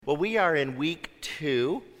Well, we are in week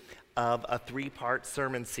 2 of a 3-part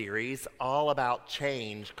sermon series all about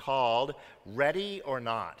change called Ready or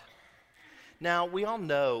Not. Now, we all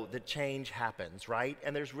know that change happens, right?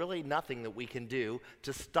 And there's really nothing that we can do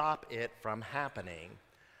to stop it from happening.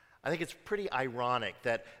 I think it's pretty ironic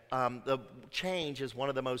that the change is one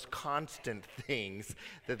of the most constant things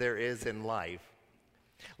that there is in life.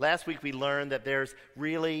 Last week we learned that there's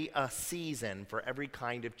really a season for every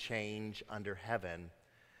kind of change under heaven.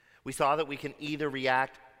 We saw that we can either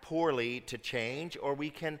react poorly to change or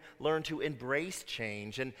we can learn to embrace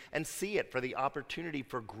change and see it for the opportunity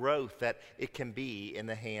for growth that it can be in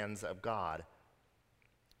the hands of God.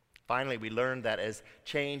 Finally, we learned that as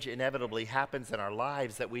change inevitably happens in our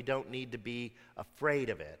lives, that we don't need to be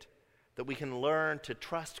afraid of it, that we can learn to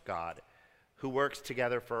trust God, who works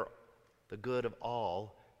together for the good of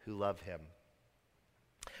all who love him.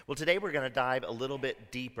 Well, today we're going to dive a little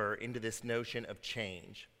bit deeper into this notion of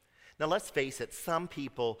change. Now, let's face it, some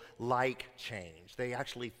people like change. They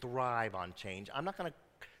actually thrive on change. I'm not going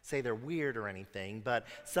to say they're weird or anything, but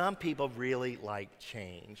some people really like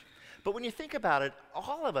change. But when you think about it,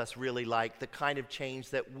 all of us really like the kind of change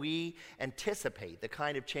that we anticipate, the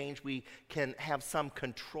kind of change we can have some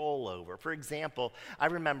control over. For example, I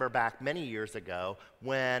remember back many years ago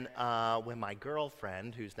when my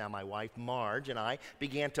girlfriend, who's now my wife, Marge, and I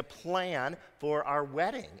began to plan for our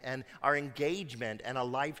wedding and our engagement and a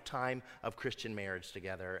lifetime of Christian marriage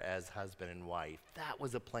together as husband and wife. That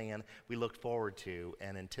was a plan we looked forward to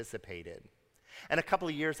and anticipated. And a couple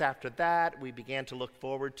of years after that, we began to look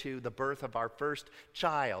forward to the birth of our first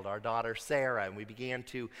child, our daughter Sarah, and we began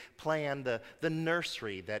to plan the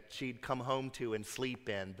nursery that she'd come home to and sleep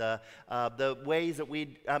in, the ways that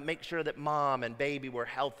we'd make sure that mom and baby were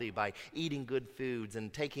healthy by eating good foods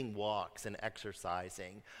and taking walks and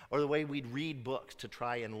exercising, or the way we'd read books to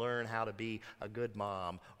try and learn how to be a good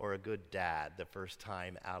mom or a good dad the first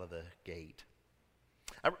time out of the gate.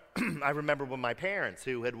 I remember when my parents,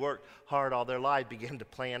 who had worked hard all their life, began to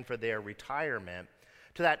plan for their retirement,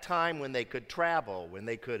 to that time when they could travel, when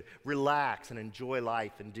they could relax and enjoy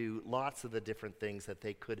life and do lots of the different things that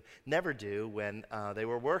they could never do when they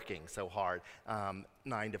were working so hard,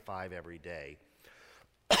 9 to 5 every day.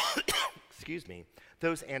 Excuse me.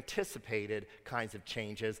 Those anticipated kinds of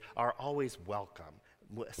changes are always welcome,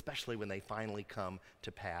 especially when they finally come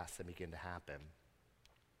to pass and begin to happen.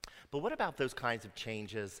 But what about those kinds of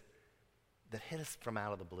changes that hit us from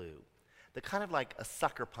out of the blue? The kind of like a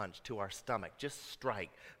sucker punch to our stomach, just strike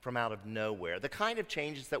from out of nowhere. The kind of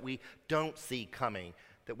changes that we don't see coming,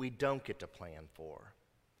 that we don't get to plan for.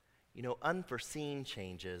 You know, unforeseen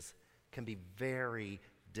changes can be very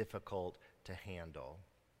difficult to handle.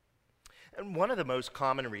 And one of the most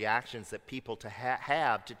common reactions that people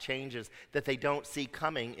have to changes that they don't see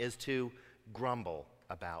coming is to grumble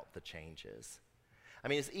about the changes. I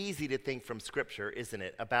mean, it's easy to think from Scripture, isn't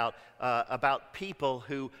it, about people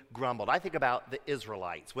who grumbled. I think about the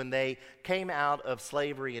Israelites. When they came out of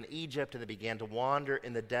slavery in Egypt and they began to wander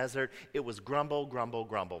in the desert, it was grumble, grumble,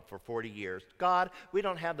 grumble for 40 years. God, we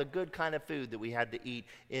don't have the good kind of food that we had to eat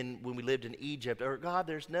when we lived in Egypt. Or, God,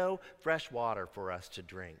 there's no fresh water for us to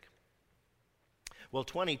drink. Well,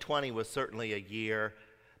 2020 was certainly a year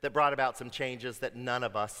that brought about some changes that none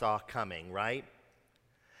of us saw coming, right?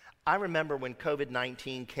 I remember when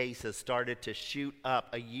COVID-19 cases started to shoot up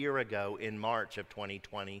a year ago in March of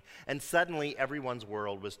 2020, and suddenly everyone's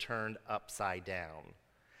world was turned upside down.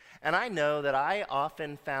 And I know that I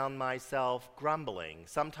often found myself grumbling,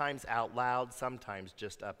 sometimes out loud, sometimes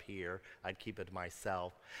just up here. I'd keep it to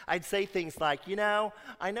myself. I'd say things like,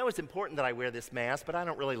 I know it's important that I wear this mask, but I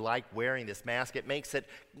don't really like wearing this mask. It makes it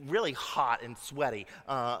really hot and sweaty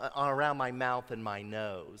around my mouth and my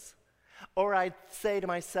nose. Or I'd say to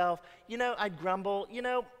myself, I'd grumble,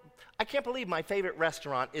 I can't believe my favorite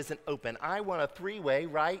restaurant isn't open. I want a 3-way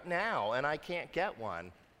right now, and I can't get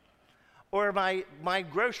one. Or my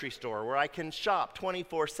grocery store where I can shop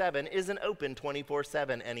 24/7 isn't open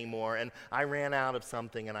 24/7 anymore, and I ran out of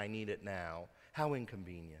something and I need it now. How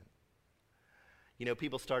inconvenient.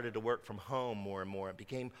 People started to work from home more and more. It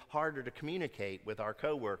became harder to communicate with our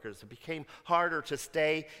coworkers. It became harder to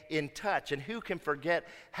stay in touch. And who can forget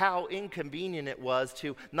how inconvenient it was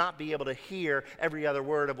to not be able to hear every other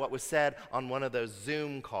word of what was said on one of those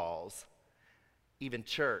Zoom calls? Even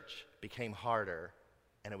church became harder,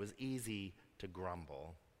 and it was easy to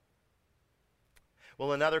grumble.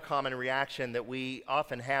 Well, another common reaction that we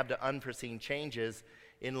often have to unforeseen changes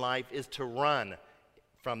in life is to run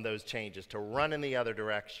from those changes, to run in the other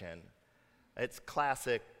direction. It's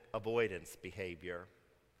classic avoidance behavior.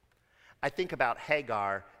 I think about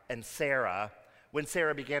Hagar and Sarah when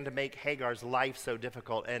Sarah began to make Hagar's life so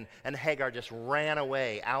difficult, and Hagar just ran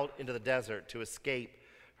away out into the desert to escape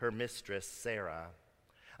her mistress, Sarah.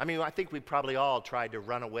 I mean, I think we probably all tried to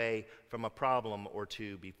run away from a problem or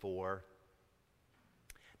two before.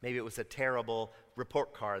 Maybe it was a terrible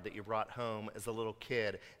report card that you brought home as a little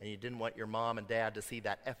kid, and you didn't want your mom and dad to see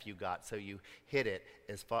that F you got, so you hid it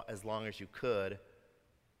as long as you could.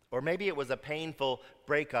 Or maybe it was a painful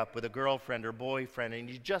breakup with a girlfriend or boyfriend, and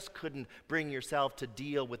you just couldn't bring yourself to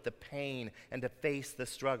deal with the pain and to face the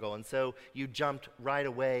struggle, and so you jumped right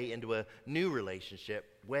away into a new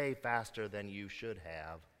relationship way faster than you should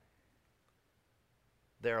have.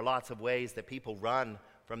 There are lots of ways that people run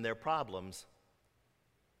from their problems.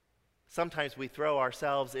 Sometimes we throw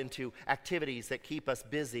ourselves into activities that keep us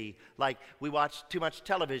busy, like we watch too much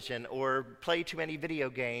television or play too many video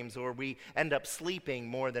games, or we end up sleeping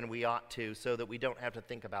more than we ought to so that we don't have to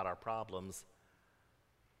think about our problems.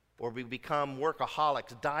 Or we become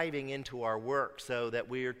workaholics, diving into our work so that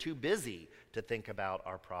we are too busy to think about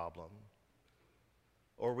our problem.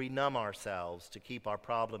 Or we numb ourselves to keep our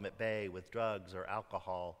problem at bay with drugs or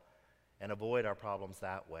alcohol and avoid our problems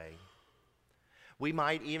that way. We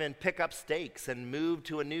might even pick up stakes and move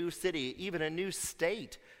to a new city, even a new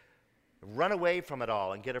state, run away from it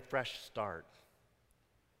all and get a fresh start.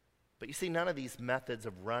 But you see, none of these methods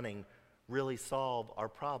of running really solve our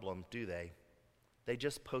problem, do they? They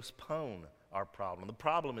just postpone our problem. The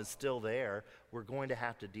problem is still there. We're going to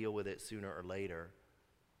have to deal with it sooner or later.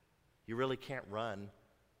 You really can't run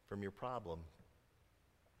from your problem.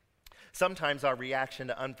 Sometimes our reaction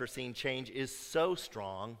to unforeseen change is so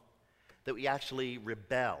strong that we actually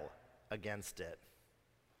rebel against it.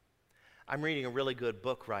 I'm reading a really good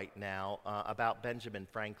book right now about Benjamin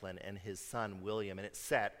Franklin and his son William, and it's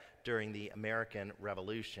set during the American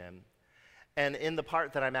Revolution. And in the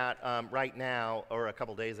part that I'm at right now, or a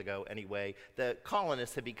couple days ago anyway, the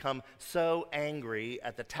colonists have become so angry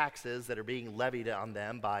at the taxes that are being levied on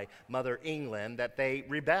them by Mother England that they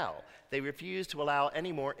rebel. They refuse to allow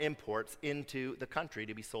any more imports into the country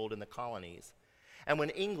to be sold in the colonies. And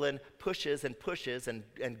when England pushes and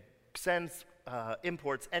sends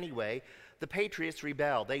imports anyway, the Patriots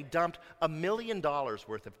rebel. They dumped $1 million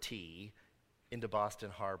worth of tea into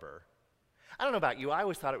Boston Harbor. I don't know about you, I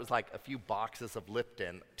always thought it was like a few boxes of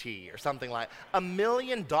Lipton tea or something like $1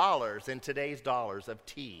 million in today's dollars of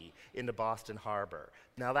tea into Boston Harbor.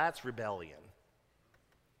 Now that's rebellion.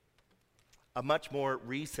 A much more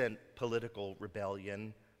recent political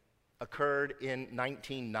rebellion occurred in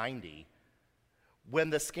 1990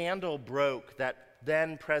 when the scandal broke that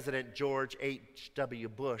then President George H.W.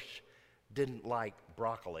 Bush didn't like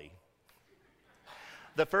broccoli.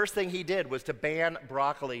 The first thing he did was to ban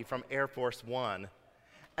broccoli from Air Force One.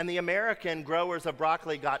 And the American growers of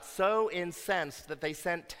broccoli got so incensed that they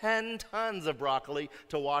sent 10 tons of broccoli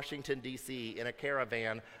to Washington, D.C. in a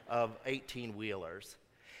caravan of 18-wheelers.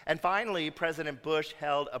 And finally, President Bush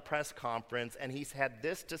held a press conference, and he had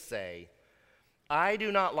this to say: "I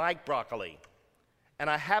do not like broccoli, and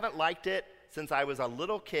I haven't liked it since I was a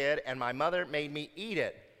little kid and my mother made me eat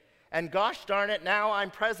it. And gosh darn it, now I'm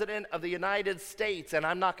president of the United States and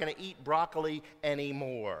I'm not going to eat broccoli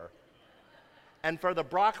anymore." And for the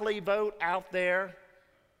broccoli vote out there,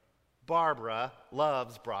 Barbara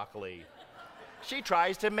loves broccoli. She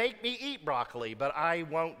tries to make me eat broccoli, but I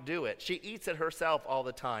won't do it. She eats it herself all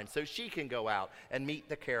the time, so she can go out and meet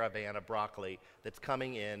the caravan of broccoli that's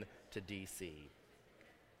coming in to D.C.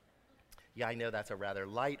 Yeah, I know that's a rather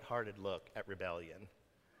light-hearted look at rebellion.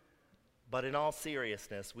 But in all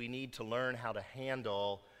seriousness, we need to learn how to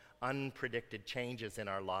handle unpredicted changes in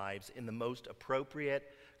our lives in the most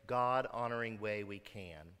appropriate, God-honoring way we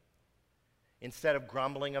can. Instead of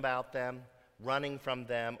grumbling about them, running from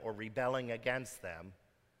them, or rebelling against them,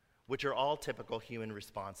 which are all typical human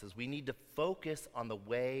responses, we need to focus on the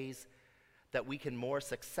ways that we can more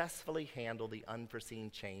successfully handle the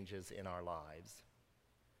unforeseen changes in our lives.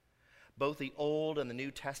 Both the Old and the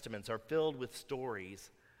New Testaments are filled with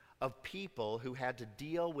stories of people who had to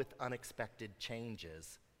deal with unexpected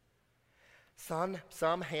changes.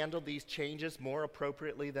 Some handled these changes more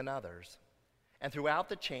appropriately than others. And throughout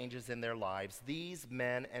the changes in their lives, these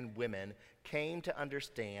men and women came to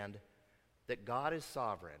understand that God is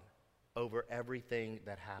sovereign over everything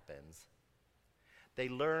that happens. They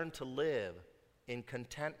learned to live in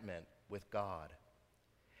contentment with God.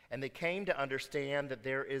 And they came to understand that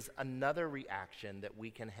there is another reaction that we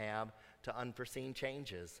can have to unforeseen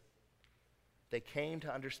changes. They came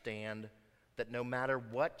to understand that no matter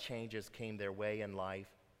what changes came their way in life,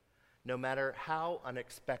 no matter how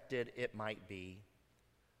unexpected it might be,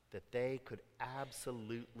 that they could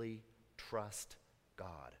absolutely trust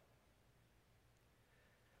God.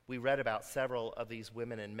 We read about several of these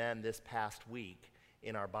women and men this past week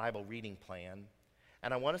in our Bible reading plan,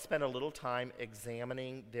 and I want to spend a little time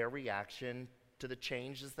examining their reaction to the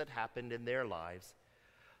changes that happened in their lives,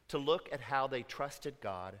 to look at how they trusted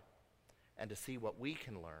God, and to see what we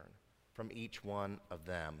can learn from each one of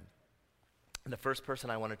them. And the first person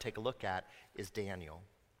I want to take a look at is Daniel.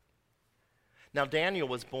 Now, Daniel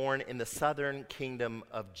was born in the southern kingdom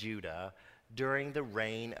of Judah during the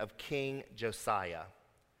reign of King Josiah.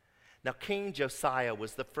 Now, King Josiah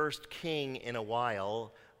was the first king in a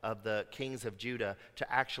while of the kings of Judah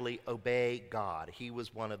to actually obey God. He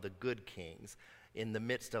was one of the good kings in the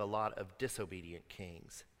midst of a lot of disobedient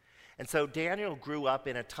kings. And so Daniel grew up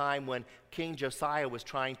in a time when King Josiah was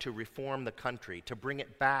trying to reform the country, to bring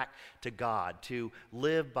it back to God, to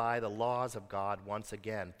live by the laws of God once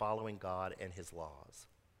again, following God and his laws.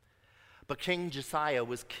 But King Josiah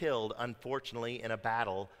was killed, unfortunately, in a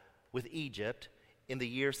battle with Egypt in the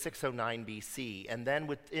year 609 BC. And then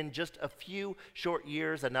within just a few short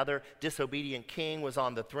years, another disobedient king was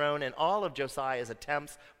on the throne, and all of Josiah's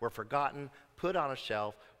attempts were forgotten, put on a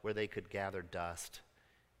shelf where they could gather dust.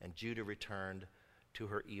 And Judah returned to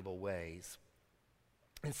her evil ways.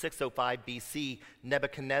 In 605 BC,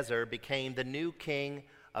 Nebuchadnezzar became the new king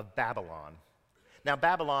of Babylon. Now,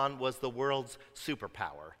 Babylon was the world's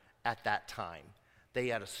superpower at that time. They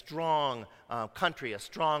had a strong country, a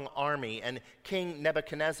strong army, and King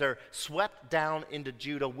Nebuchadnezzar swept down into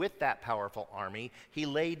Judah with that powerful army. He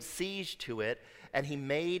laid siege to it, and he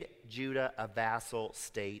made Judah a vassal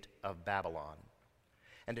state of Babylon.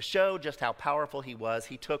 And to show just how powerful he was,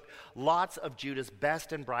 he took lots of Judah's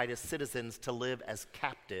best and brightest citizens to live as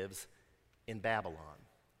captives in Babylon.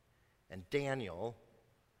 And Daniel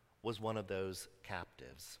was one of those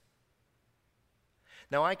captives.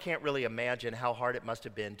 Now, I can't really imagine how hard it must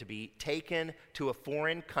have been to be taken to a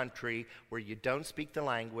foreign country where you don't speak the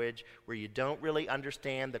language, where you don't really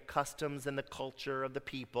understand the customs and the culture of the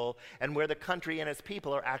people, and where the country and its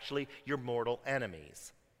people are actually your mortal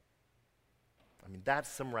enemies. I mean, that's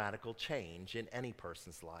some radical change in any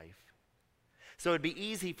person's life. So it'd be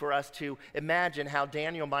easy for us to imagine how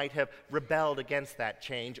Daniel might have rebelled against that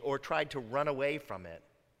change or tried to run away from it.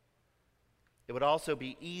 It would also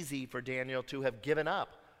be easy for Daniel to have given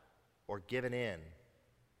up or given in.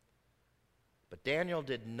 But Daniel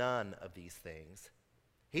did none of these things.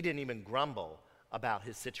 He didn't even grumble about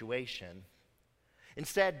his situation.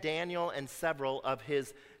 Instead, Daniel and several of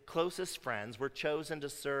his closest friends were chosen to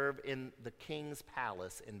serve in the king's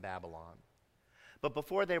palace in Babylon. But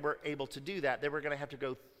before they were able to do that, they were going to have to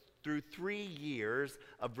go through 3 years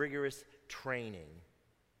of rigorous training.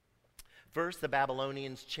 First, the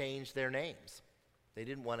Babylonians changed their names. They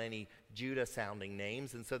didn't want any Judah-sounding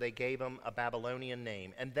names, and so they gave them a Babylonian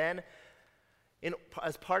name. And then,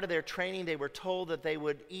 as part of their training, they were told that they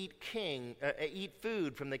would eat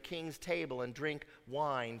food from the king's table and drink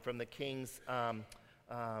wine from the king's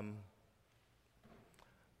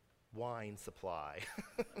wine supply.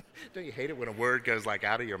 Don't you hate it when a word goes like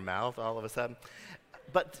out of your mouth all of a sudden?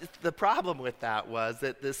 But the problem with that was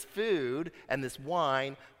that this food and this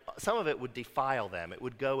wine, some of it would defile them. It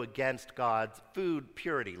would go against God's food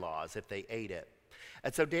purity laws if they ate it.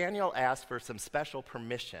 And so Daniel asked for some special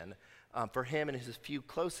permission for him and his few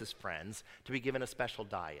closest friends to be given a special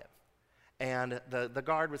diet. And the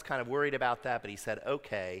guard was kind of worried about that, but he said,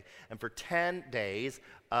 okay. And for 10 days,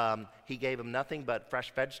 he gave them nothing but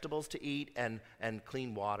fresh vegetables to eat and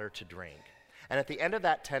clean water to drink. And at the end of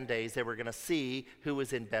that 10 days, they were going to see who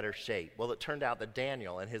was in better shape. Well, it turned out that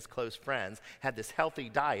Daniel and his close friends had this healthy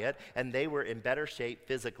diet, and they were in better shape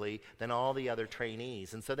physically than all the other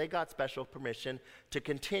trainees. And so they got special permission to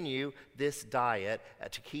continue this diet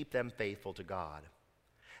to keep them faithful to God.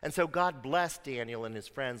 And so God blessed Daniel and his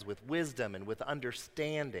friends with wisdom and with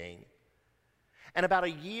understanding. And about a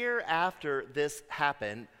year after this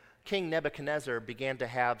happened, King Nebuchadnezzar began to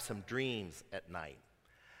have some dreams at night.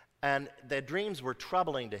 And the dreams were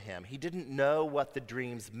troubling to him. He didn't know what the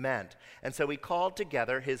dreams meant. And so he called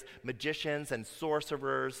together his magicians and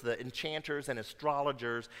sorcerers, the enchanters and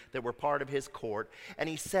astrologers that were part of his court. And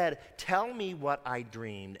he said, tell me what I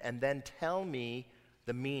dreamed, and then tell me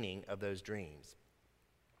the meaning of those dreams.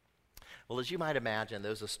 Well, as you might imagine,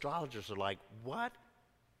 those astrologers are like, what?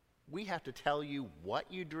 We have to tell you what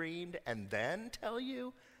you dreamed and then tell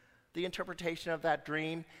you the interpretation of that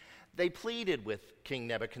dream? They pleaded with King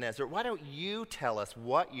Nebuchadnezzar, why don't you tell us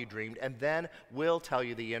what you dreamed, and then we'll tell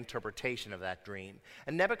you the interpretation of that dream.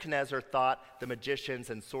 And Nebuchadnezzar thought the magicians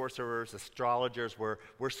and sorcerers, astrologers were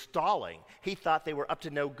stalling. He thought they were up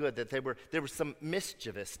to no good, that there was some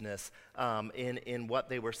mischievousness in what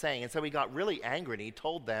they were saying. And so he got really angry, and he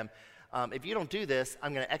told them, if you don't do this,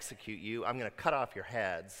 I'm going to execute you. I'm going to cut off your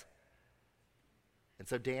heads. And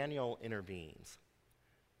so Daniel intervenes.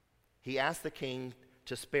 He asks the king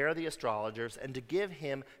to spare the astrologers and to give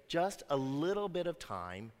him just a little bit of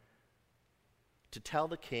time to tell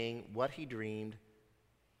the king what he dreamed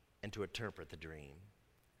and to interpret the dream.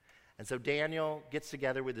 And so Daniel gets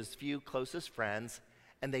together with his few closest friends,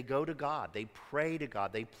 and they go to God. They pray to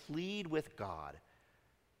God. They plead with God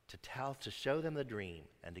to show them the dream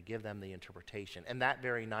and to give them the interpretation. And that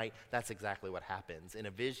very night, that's exactly what happens. In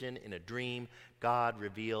a vision, in a dream, God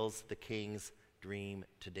reveals the king's dream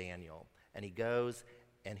to Daniel. And he goes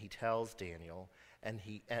and he tells Daniel, and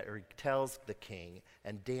he tells the king,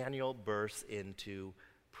 and Daniel bursts into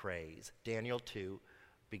praise. Daniel 2,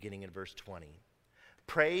 beginning in verse 20.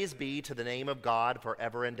 Praise be to the name of God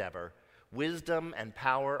forever and ever. Wisdom and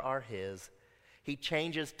power are his. He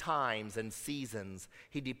changes times and seasons.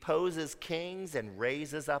 He deposes kings and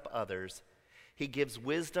raises up others. He gives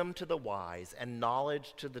wisdom to the wise and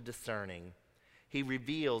knowledge to the discerning. He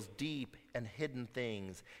reveals deep and hidden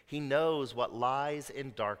things. He knows what lies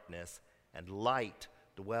in darkness, and light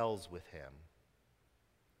dwells with him.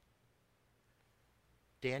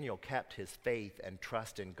 Daniel kept his faith and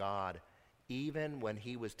trust in God, even when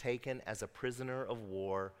he was taken as a prisoner of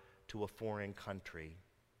war to a foreign country.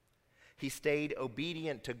 He stayed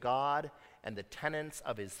obedient to God and the tenets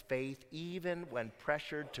of his faith, even when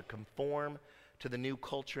pressured to conform to the new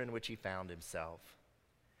culture in which he found himself.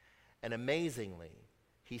 And amazingly,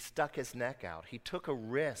 he stuck his neck out. He took a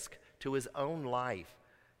risk to his own life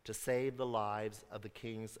to save the lives of the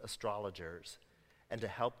king's astrologers and to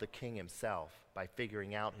help the king himself by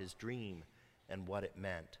figuring out his dream and what it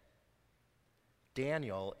meant.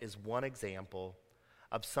 Daniel is one example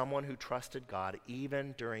of someone who trusted God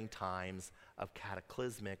even during times of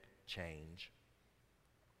cataclysmic change.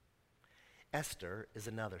 Esther is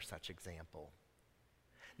another such example.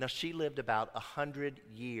 Now, she lived about 100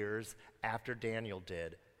 years after Daniel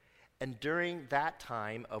did, and during that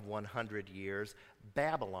time of 100 years,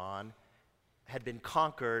 Babylon had been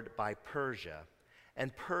conquered by Persia,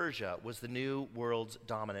 and Persia was the new world's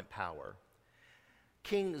dominant power.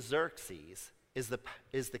 King Xerxes is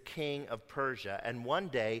the king of Persia, and one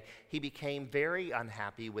day he became very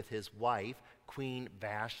unhappy with his wife, Queen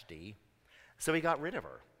Vashti, so he got rid of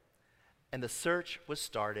her, and the search was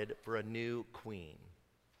started for a new queen.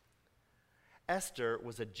 Esther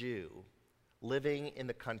was a Jew living in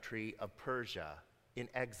the country of Persia in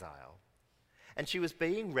exile, and she was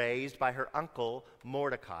being raised by her uncle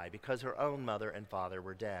Mordecai because her own mother and father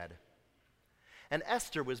were dead. And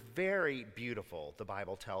Esther was very beautiful, the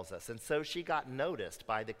Bible tells us, and so she got noticed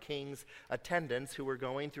by the king's attendants who were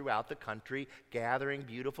going throughout the country, gathering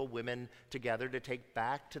beautiful women together to take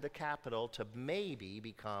back to the capital to maybe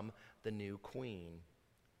become the new queen.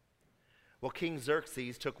 Well, King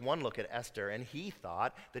Xerxes took one look at Esther, and he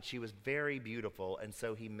thought that she was very beautiful, and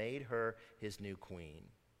so he made her his new queen.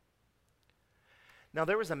 Now,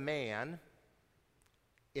 there was a man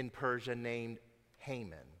in Persia named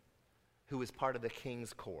Haman, who was part of the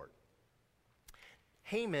king's court.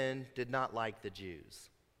 Haman did not like the Jews,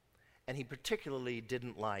 and he particularly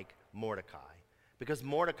didn't like Mordecai, because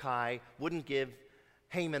Mordecai wouldn't give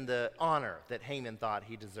Haman the honor that Haman thought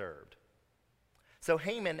he deserved. So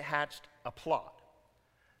Haman hatched a plot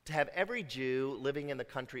to have every Jew living in the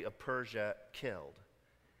country of Persia killed,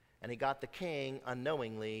 and he got the king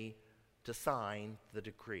unknowingly to sign the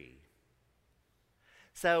decree.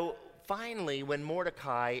 So finally, when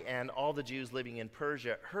Mordecai and all the Jews living in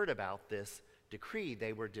Persia heard about this decree,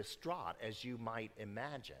 they were distraught, as you might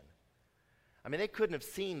imagine. I mean, they couldn't have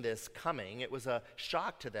seen this coming. It was a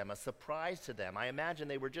shock to them, a surprise to them. I imagine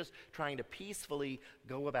they were just trying to peacefully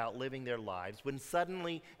go about living their lives when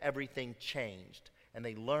suddenly everything changed, and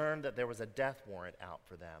they learned that there was a death warrant out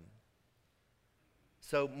for them.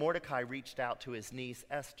 So Mordecai reached out to his niece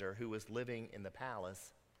Esther, who was living in the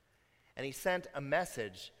palace, and he sent a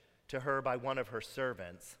message to her by one of her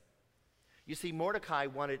servants. You see, Mordecai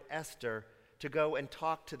wanted Esther to go and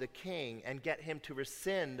talk to the king and get him to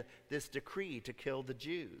rescind this decree to kill the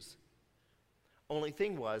Jews. Only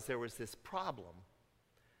thing was, there was this problem.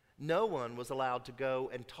 No one was allowed to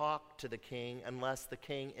go and talk to the king unless the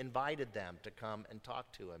king invited them to come and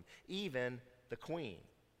talk to him, even the queen.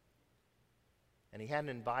 And he hadn't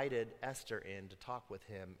invited Esther in to talk with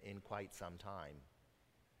him in quite some time.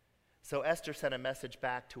 So Esther sent a message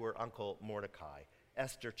back to her uncle Mordecai.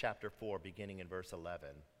 Esther chapter 4, beginning in verse 11.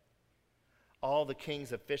 All the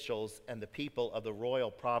king's officials and the people of the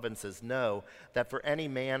royal provinces know that for any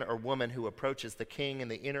man or woman who approaches the king in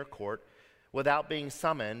the inner court without being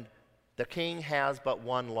summoned, the king has but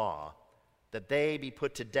one law, that they be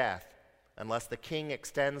put to death unless the king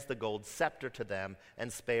extends the gold scepter to them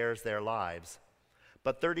and spares their lives.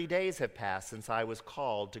 But 30 days have passed since I was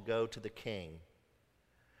called to go to the king."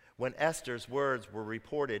 When Esther's words were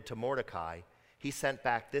reported to Mordecai, he sent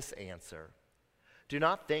back this answer: "Do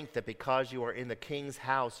not think that because you are in the king's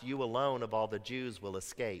house, you alone of all the Jews will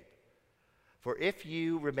escape. For if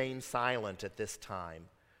you remain silent at this time,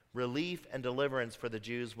 relief and deliverance for the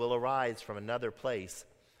Jews will arise from another place,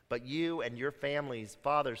 but you and your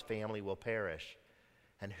father's family will perish.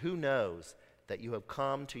 And who knows that you have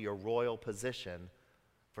come to your royal position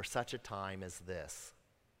for such a time as this?"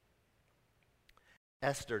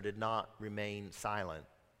 Esther did not remain silent.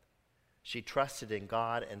 She trusted in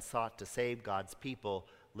God and sought to save God's people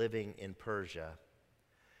living in Persia.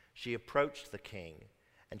 She approached the king,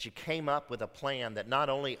 and she came up with a plan that not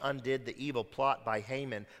only undid the evil plot by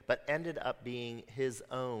Haman, but ended up being his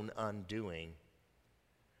own undoing.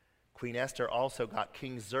 Queen Esther also got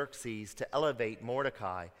King Xerxes to elevate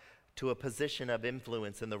Mordecai to a position of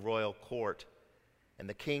influence in the royal court. And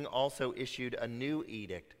the king also issued a new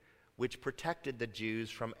edict which protected the Jews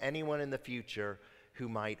from anyone in the future who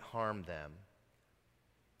might harm them.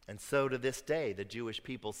 And so to this day, the Jewish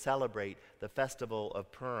people celebrate the festival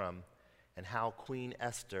of Purim and how Queen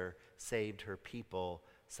Esther saved her people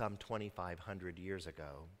some 2,500 years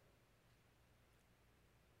ago.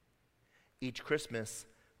 Each Christmas,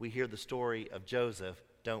 we hear the story of Joseph,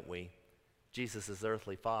 don't we? Jesus'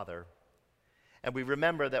 earthly father. And we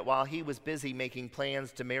remember that while he was busy making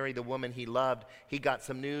plans to marry the woman he loved, he got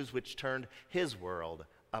some news which turned his world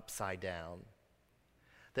upside down.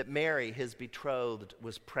 That Mary, his betrothed,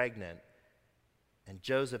 was pregnant, and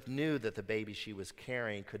Joseph knew that the baby she was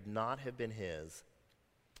carrying could not have been his.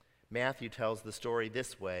 Matthew tells the story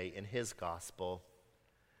this way in his gospel.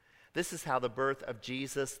 This is how the birth of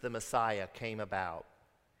Jesus the Messiah came about.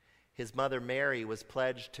 His mother Mary was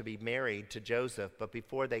pledged to be married to Joseph, but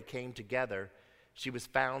before they came together, she was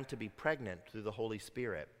found to be pregnant through the Holy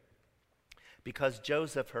Spirit. Because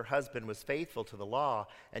Joseph, her husband, was faithful to the law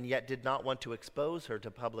and yet did not want to expose her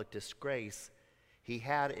to public disgrace, he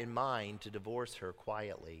had in mind to divorce her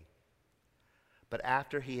quietly. But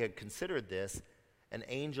after he had considered this, an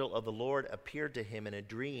angel of the Lord appeared to him in a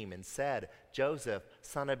dream and said, "Joseph,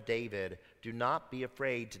 son of David, do not be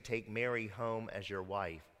afraid to take Mary home as your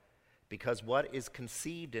wife, because what is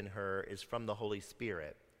conceived in her is from the Holy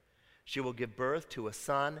Spirit. She will give birth to a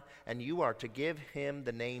son, and you are to give him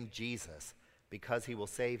the name Jesus, because he will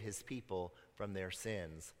save his people from their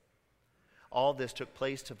sins." All this took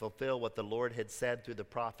place to fulfill what the Lord had said through the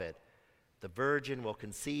prophet. The virgin will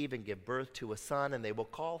conceive and give birth to a son, and they will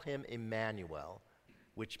call him Emmanuel,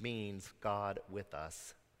 which means God with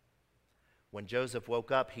us. When Joseph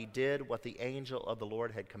woke up, he did what the angel of the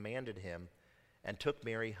Lord had commanded him and took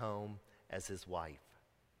Mary home as his wife.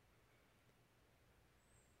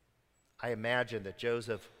 I imagine that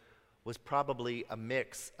Joseph was probably a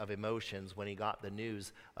mix of emotions when he got the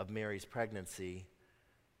news of Mary's pregnancy.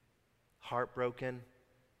 Heartbroken,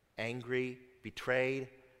 angry, betrayed,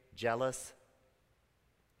 jealous.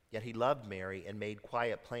 Yet he loved Mary and made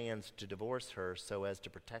quiet plans to divorce her so as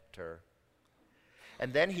to protect her.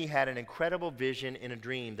 And then he had an incredible vision in a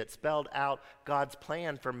dream that spelled out God's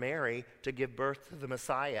plan for Mary to give birth to the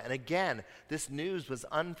Messiah. And again, this news was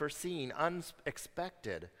unforeseen,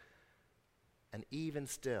 unexpected. And even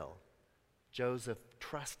still, Joseph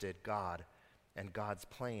trusted God and God's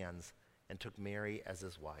plans and took Mary as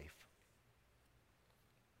his wife.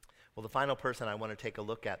 Well, the final person I want to take a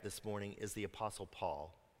look at this morning is the Apostle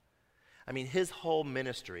Paul. I mean, his whole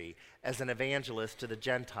ministry as an evangelist to the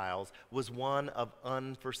Gentiles was one of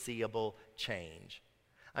unforeseeable change.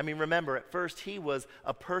 I mean, remember, at first he was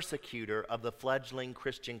a persecutor of the fledgling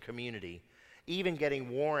Christian community, even getting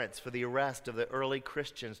warrants for the arrest of the early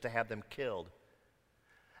Christians to have them killed.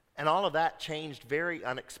 And all of that changed very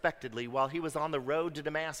unexpectedly while he was on the road to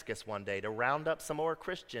Damascus one day to round up some more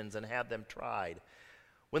Christians and have them tried,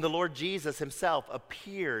 when the Lord Jesus himself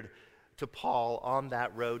appeared to Paul on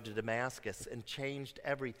that road to Damascus and changed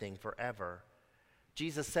everything forever.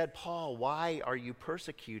 Jesus said, "Paul, why are you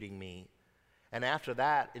persecuting me?" And after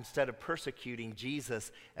that, instead of persecuting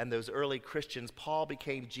Jesus and those early Christians, Paul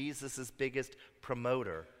became Jesus' biggest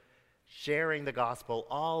promoter, sharing the gospel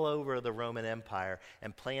all over the Roman Empire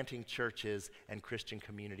and planting churches and Christian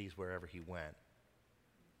communities wherever he went.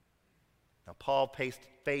 Now, Paul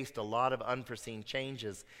faced a lot of unforeseen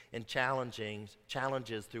changes and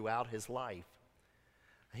challenges throughout his life.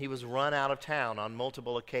 He was run out of town on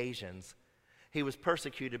multiple occasions. He was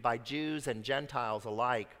persecuted by Jews and Gentiles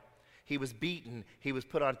alike. He was beaten. He was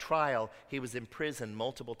put on trial. He was imprisoned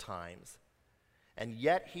multiple times. And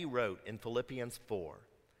yet he wrote in Philippians 4,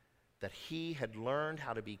 that he had learned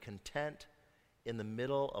how to be content in the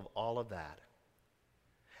middle of all of that.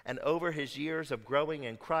 And over his years of growing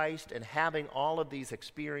in Christ and having all of these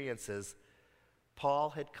experiences,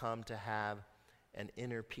 Paul had come to have an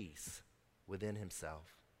inner peace within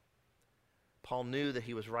himself. Paul knew that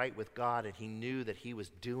he was right with God, and he knew that he was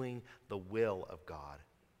doing the will of God.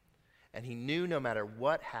 And he knew no matter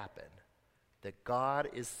what happened, that God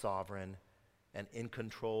is sovereign and in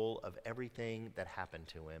control of everything that happened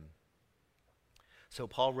to him. So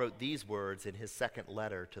Paul wrote these words in his second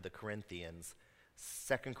letter to the Corinthians,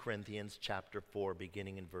 2 Corinthians chapter 4,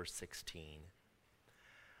 beginning in verse 16.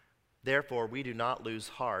 Therefore, we do not lose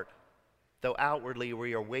heart, though outwardly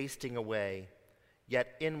we are wasting away,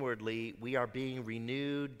 yet inwardly we are being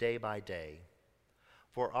renewed day by day.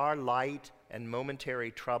 For our light and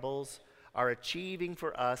momentary troubles are achieving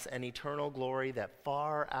for us an eternal glory that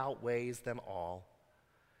far outweighs them all.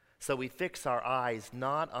 So we fix our eyes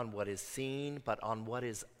not on what is seen, but on what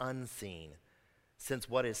is unseen, since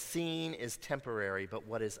what is seen is temporary, but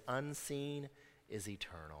what is unseen is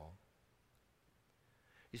eternal.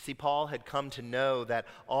 You see, Paul had come to know that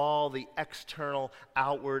all the external,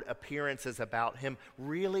 outward appearances about him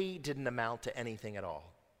really didn't amount to anything at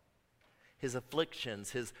all. His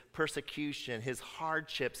afflictions, his persecution, his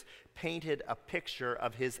hardships painted a picture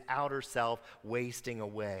of his outer self wasting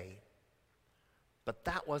away. But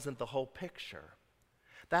that wasn't the whole picture.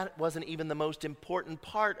 That wasn't even the most important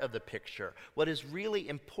part of the picture. What is really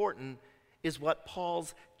important is what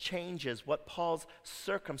Paul's changes, what Paul's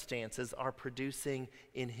circumstances are producing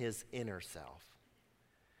in his inner self.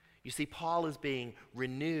 You see, Paul is being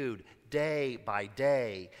renewed day by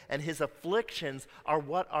day, and his afflictions are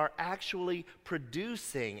what are actually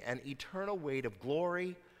producing an eternal weight of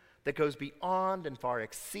glory that goes beyond and far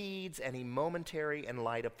exceeds any momentary and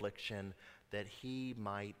light affliction that he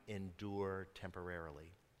might endure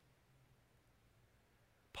temporarily.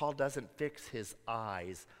 Paul doesn't fix his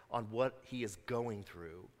eyes on what he is going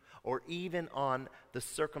through, or even on the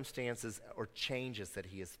circumstances or changes that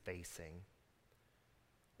he is facing.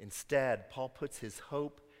 Instead, Paul puts his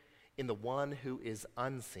hope in the one who is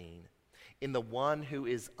unseen, in the one who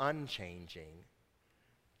is unchanging,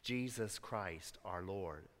 Jesus Christ our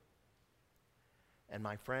Lord. And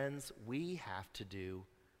my friends, we have to do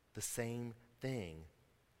the same thing.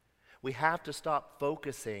 We have to stop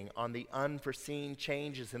focusing on the unforeseen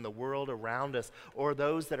changes in the world around us, or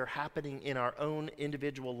those that are happening in our own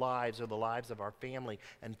individual lives or the lives of our family,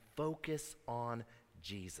 and focus on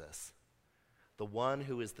Jesus, the one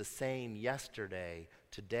who is the same yesterday,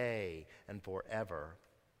 today, and forever.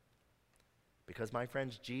 Because, my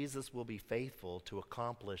friends, Jesus will be faithful to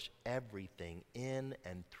accomplish everything in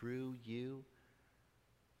and through you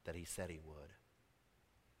that he said he would.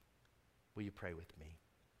 Will you pray with me?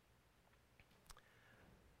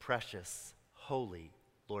 Precious, holy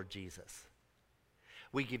Lord Jesus,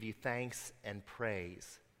 we give you thanks and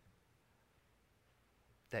praise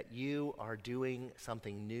that you are doing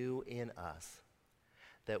something new in us,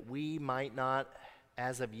 that we might not,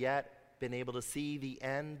 as of yet, been able to see the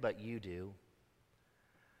end, but you do.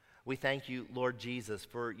 We thank you, Lord Jesus,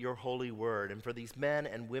 for your holy word and for these men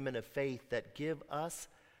and women of faith that give us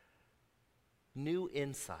new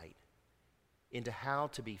insight into how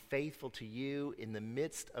to be faithful to you in the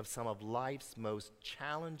midst of some of life's most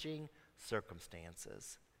challenging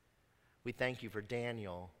circumstances. We thank you for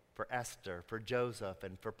Daniel, for Esther, for Joseph,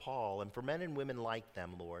 and for Paul, and for men and women like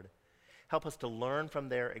them, Lord. Help us to learn from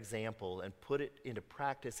their example and put it into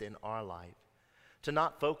practice in our life, to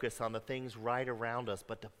not focus on the things right around us,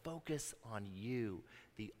 but to focus on you,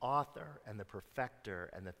 the author and the perfecter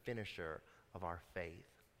and the finisher of our faith.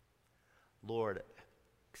 Lord,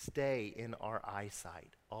 stay in our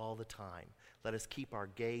eyesight all the time. Let us keep our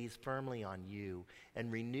gaze firmly on you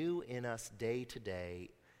and renew in us day to day,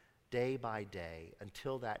 day by day,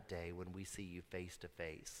 until that day when we see you face to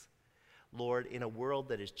face. Lord, in a world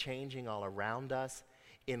that is changing all around us,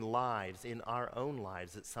 in lives, in our own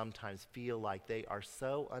lives that sometimes feel like they are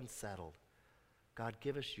so unsettled, God,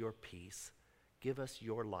 give us your peace, give us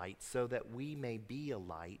your light so that we may be a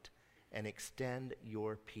light and extend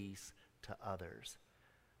your peace to others,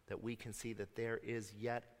 that we can see that there is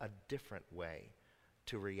yet a different way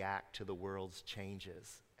to react to the world's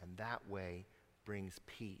changes, and that way brings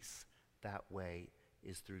peace. That way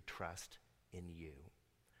is through trust in you.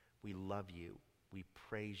 We love you, we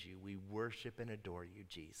praise you, we worship and adore you,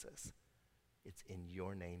 Jesus. It's in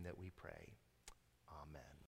your name that we pray. Amen.